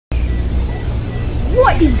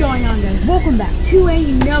What is going on, guys? Welcome back to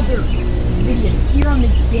another video here on the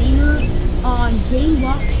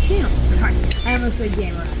Roblox channel. Sorry, I almost said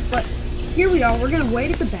Gamer Rats, but here we are. We're gonna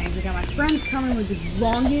wait at the bank. We got my friends coming with the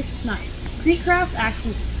longest snipe. Kreeks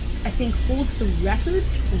actually, I think, holds the record,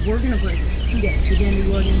 but we're gonna break it today. Again,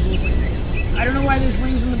 we are gonna break it. I don't know why there's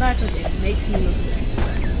wings on the back, but it makes me look sick.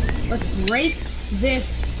 So let's break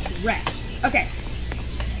this wreck. Okay.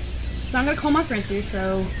 So I'm gonna call my friends here.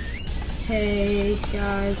 So. Hey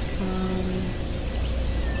guys,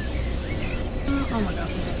 oh my god,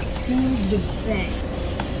 to the bank.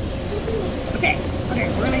 Okay,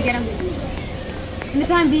 we're gonna get him. In the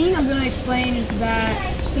time being, I'm gonna explain that.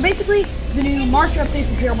 So basically, the new March update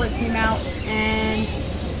for Jailbreak came out, and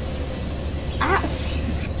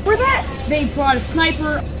for that, they brought a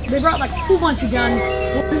sniper. They brought like a whole bunch of guns.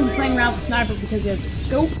 We're gonna be playing around with the sniper because it has a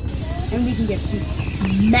scope, and we can get some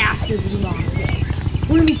massively long kills.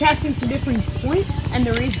 We're going to be testing some different points, and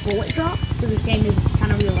there is bullet drop, so this game is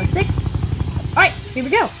kind of realistic. Alright, here we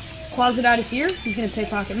go. Closet out is here. He's going to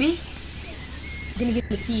pickpocket me. I'm going to get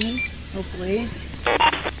the key, hopefully.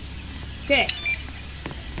 Okay.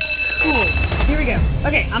 Cool. Here we go.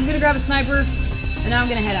 Okay, I'm going to grab a sniper, and now I'm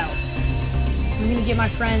going to head out. I'm going to get my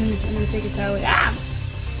friends. I'm going to take his heli. Ah!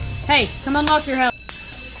 Hey, come unlock your heli.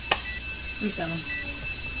 Let me tell him.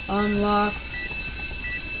 Unlock.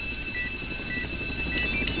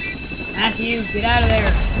 Matthew, get out of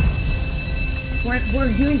there. We're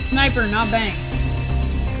doing sniper, not bank.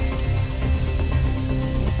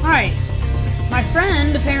 Alright. My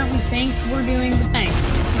friend apparently thinks we're doing the bank.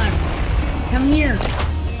 Sniper. Come here.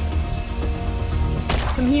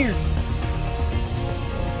 Come here.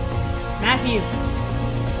 Matthew.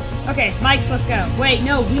 Okay, Mike's, let's go. Wait,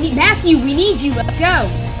 no, we need Matthew, we need you, let's go.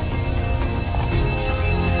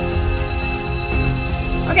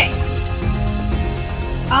 Okay.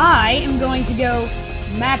 I am going to go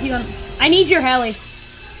Matthew. I need your heli.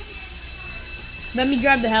 Let me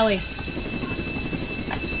grab the heli.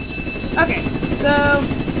 Okay, so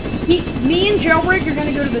me and Jailbreak are going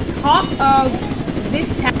to go to the top of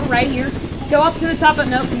this tower right here. Go up to the top of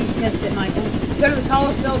nope, you missed it, Michael. Go to the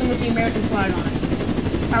tallest building with the American flag on it.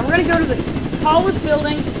 Alright, we're going to go to the tallest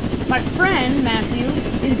building. My friend Matthew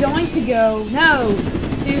is going to go. No,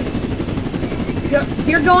 dude.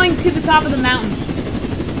 You're going to the top of the mountain.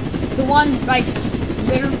 The one, like,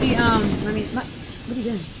 literally, what are you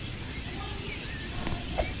doing?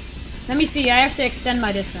 Let me see, I have to extend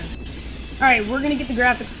my distance. Alright, we're gonna get the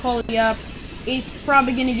graphics quality up. It's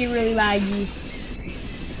probably gonna get really laggy.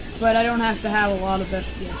 But I don't have to have a lot of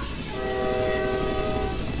FPS.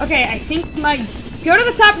 Okay, I think we might go to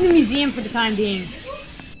the top of the museum for the time being.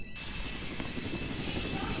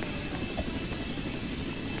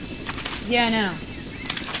 Yeah, I know.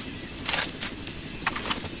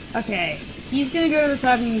 Okay, he's gonna go to the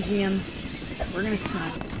top of the museum. We're gonna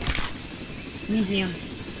snipe. Museum.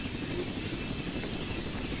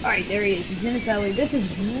 Alright, there he is. He's in his heli. This is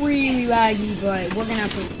really laggy, but we're gonna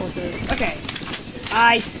have to report this. Okay.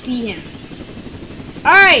 I see him.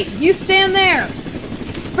 Alright, you stand there.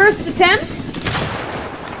 First attempt.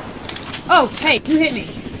 Oh, hey, you hit me.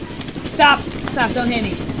 Stop, don't hit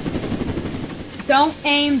me. Don't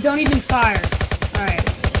aim, don't even fire. Alright,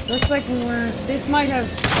 looks like we were, this might have...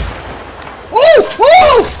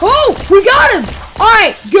 Oh, we got him!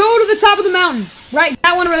 Alright, go to the top of the mountain. Right,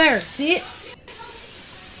 that one over there. See it?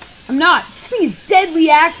 I'm not. This thing is deadly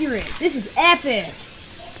accurate. This is epic. I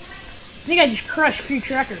think I just crushed Kreeks'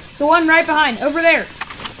 record. The one right behind, over there.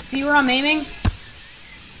 See where I'm aiming?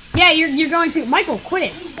 Yeah, you're going to. Michael,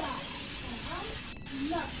 quit it.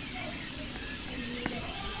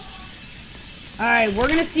 Alright, we're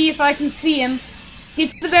gonna see if I can see him.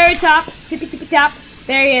 Get to the very top. Tippy top.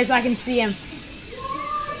 There he is, I can see him.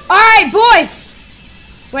 Alright, boys!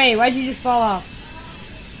 Wait, why'd you just fall off?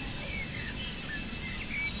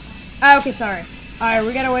 Oh, okay, sorry. Alright,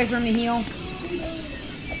 we gotta wait for him to heal.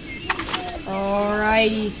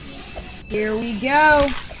 Alrighty. Here we go.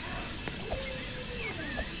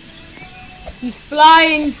 He's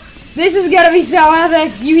flying. This is gonna be so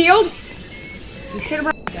epic. You healed? You should have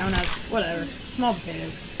brought donuts. Whatever. Small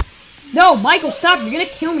potatoes. No, Michael, stop. You're gonna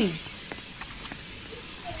kill me.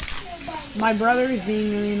 My brother is being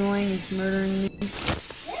really annoying. He's murdering me.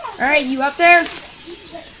 Alright, you up there?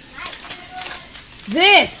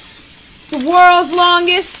 This is the world's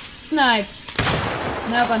longest snipe.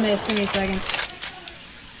 Nope, I missed. Give me a second.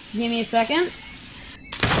 Give me a second.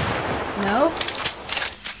 Nope.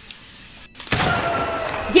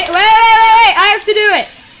 Wait! I have to do it!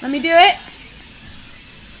 Let me do it.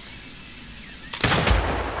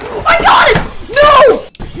 I got it! No!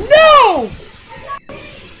 No!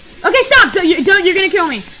 Okay, stop! You're gonna kill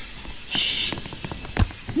me. Shh.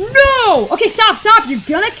 No! Okay, stop! You're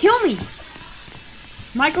gonna kill me.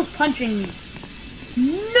 Michael's punching me.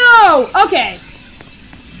 No! Okay.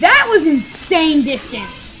 That was insane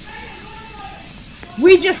distance.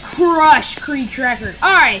 We just crushed Kreeks' record.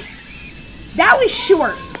 Alright. That was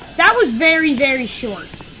short. That was very, very short.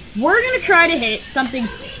 We're gonna try to hit something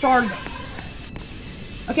farther.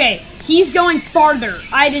 Okay, he's going farther.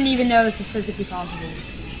 I didn't even know this was physically possible.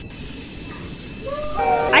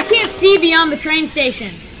 I can't see beyond the train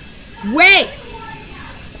station. Wait!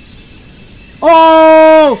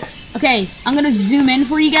 Oh! Okay, I'm gonna zoom in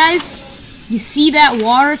for you guys. You see that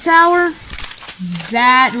water tower?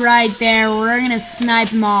 That right there, we're gonna snipe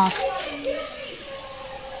him off.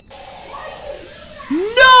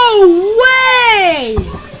 No way!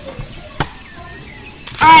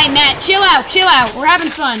 Alright, Matt, chill out. We're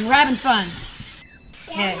having fun.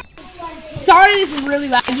 Okay. Sorry this is really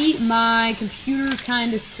laggy. My computer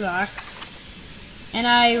kinda sucks. And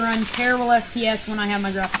I run terrible FPS when I have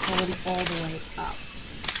my graphics quality all the way up.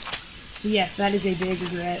 So yes, that is a big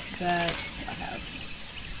regret that I have.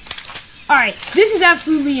 Alright, this is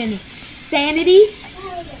absolutely insanity.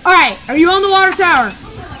 Alright, are you on the water tower?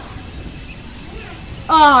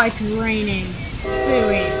 Oh, it's raining.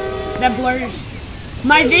 Phooey. That blurs.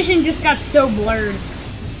 My vision just got so blurred.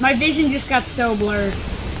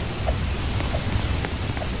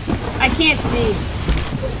 I can't see.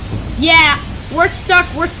 Yeah, we're stuck.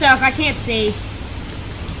 I can't see.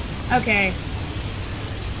 Okay.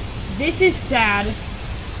 This is sad.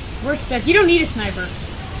 We're stuck. You don't need a sniper.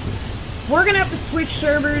 We're gonna have to switch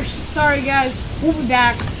servers. Sorry guys. We'll be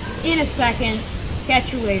back in a second.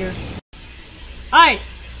 Catch you later. Alright.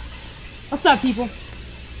 What's up, people?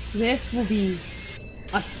 This will be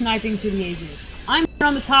a sniping for the ages. I'm here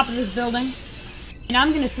on the top of this building, and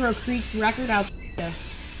I'm gonna throw Kreeks' record out there.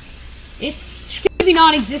 It's gonna be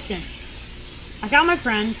non-existent. I got my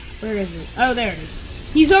friend. Where is it? Oh, there it is.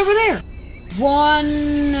 He's over there.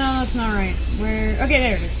 No, that's not right. Where? Okay,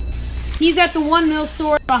 there it is. He's at the 1 mil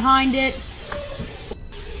store behind it.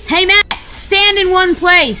 Hey, Matt, stand in one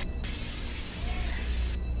place.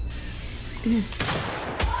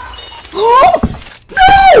 Oh!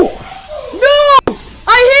 No! No!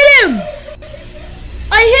 I hit him!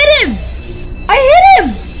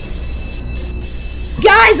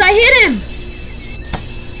 Guys, I hit him!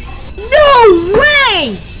 No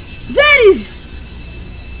way! That is...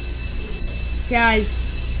 Guys.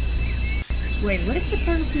 Wait, what is the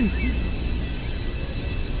third thing?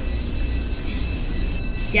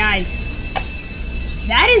 Guys.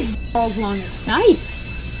 That is the world's longest snipe.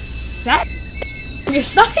 That is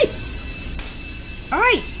snipe.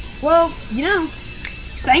 Alright, well, you know,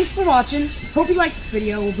 thanks for watching. Hope you liked this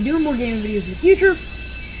video. We'll be doing more gaming videos in the future.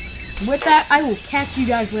 With that, I will catch you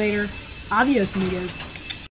guys later. Adios, amigos.